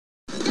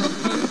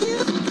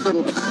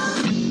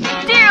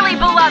Dearly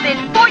beloved,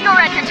 for your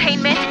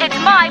entertainment, it's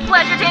my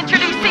pleasure to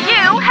introduce to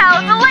you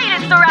Hal's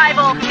latest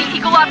arrival, the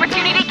equal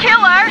opportunity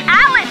killer,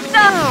 Alice.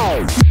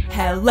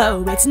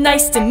 Hello, it's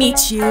nice to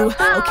meet you.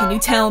 Oh, can you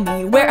tell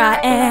me where I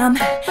am?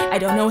 I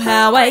don't know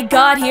how I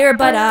got here,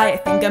 but I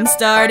think I'm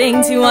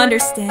starting to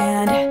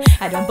understand.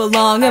 I don't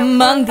belong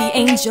among the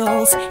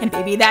angels, and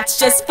baby, that's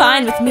just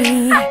fine with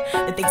me.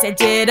 The things I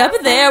did up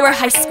there were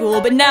high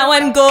school, but now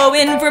I'm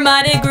going for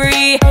my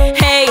degree.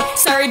 Hey,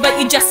 sorry, but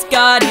you just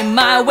got in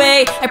my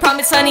way. I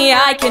promise, honey,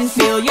 I can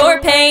feel your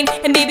pain,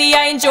 and baby,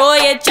 I enjoy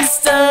it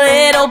just a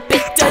little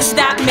bit. Does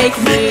that make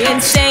me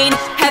insane?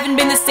 Haven't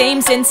been the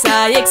same since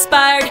I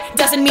expired.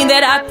 Doesn't mean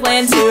that I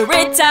plan to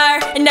retire.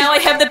 And now I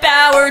have the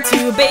power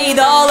to bathe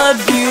all of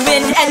you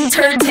in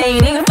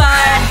entertaining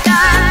fire.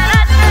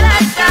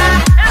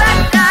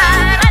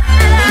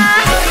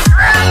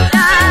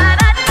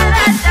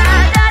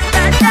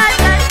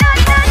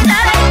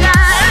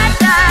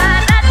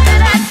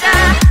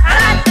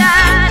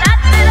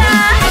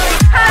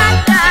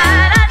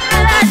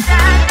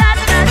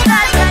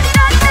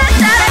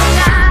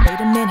 Wait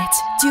a minute,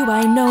 do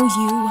I know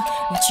you?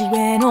 Met you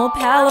an old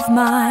pal of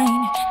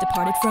mine.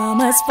 Departed from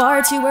us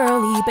far too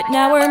early, but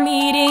now we're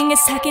meeting a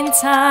second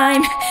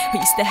time. We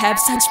used to have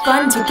such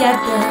fun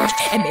together,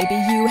 and maybe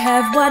you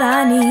have what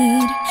I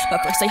need.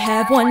 But first I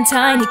have one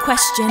tiny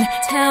question.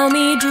 Tell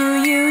me,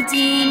 do you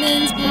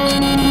demons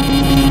bleed?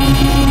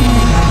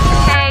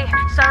 Hey,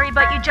 sorry,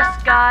 but you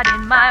just got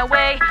in my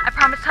way. I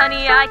promise,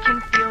 honey, I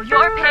can feel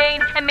your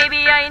pain, and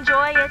maybe I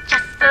enjoy it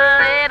just a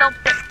little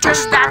bit.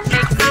 Does that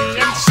make me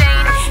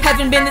insane?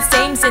 Haven't been the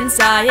same since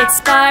I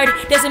expired.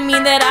 Doesn't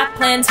mean that I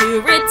plan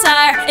to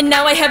retire. And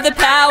now I have the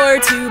power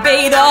to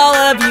bathe all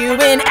of you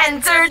in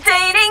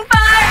entertaining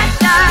fire.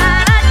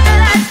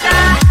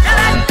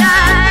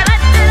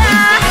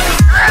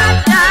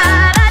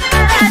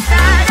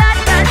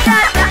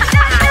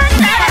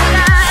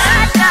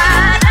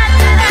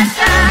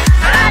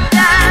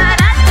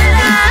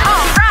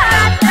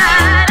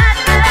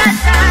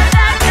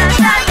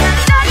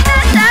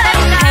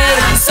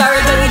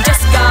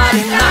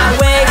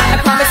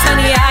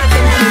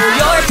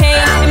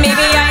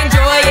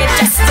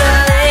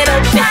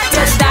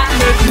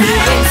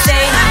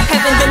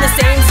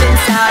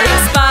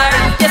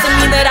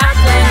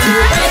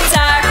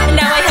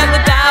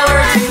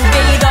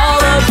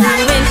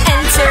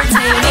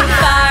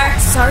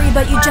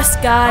 But you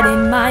just got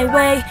in my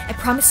way. I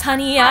promise,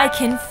 honey, I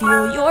can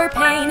feel your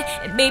pain,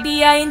 and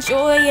maybe I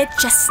enjoy it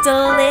just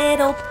a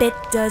little bit.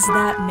 Does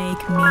that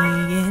make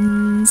me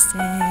insane?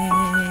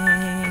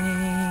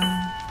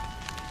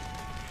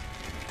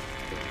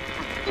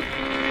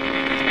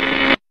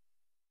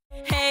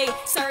 Hey,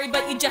 sorry,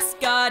 but you just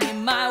got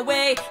in my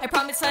way. I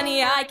promise,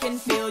 honey, I can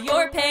feel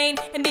your pain,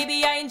 and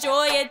maybe I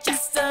enjoy it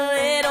just a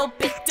little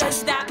bit.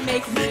 Does that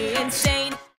make me insane?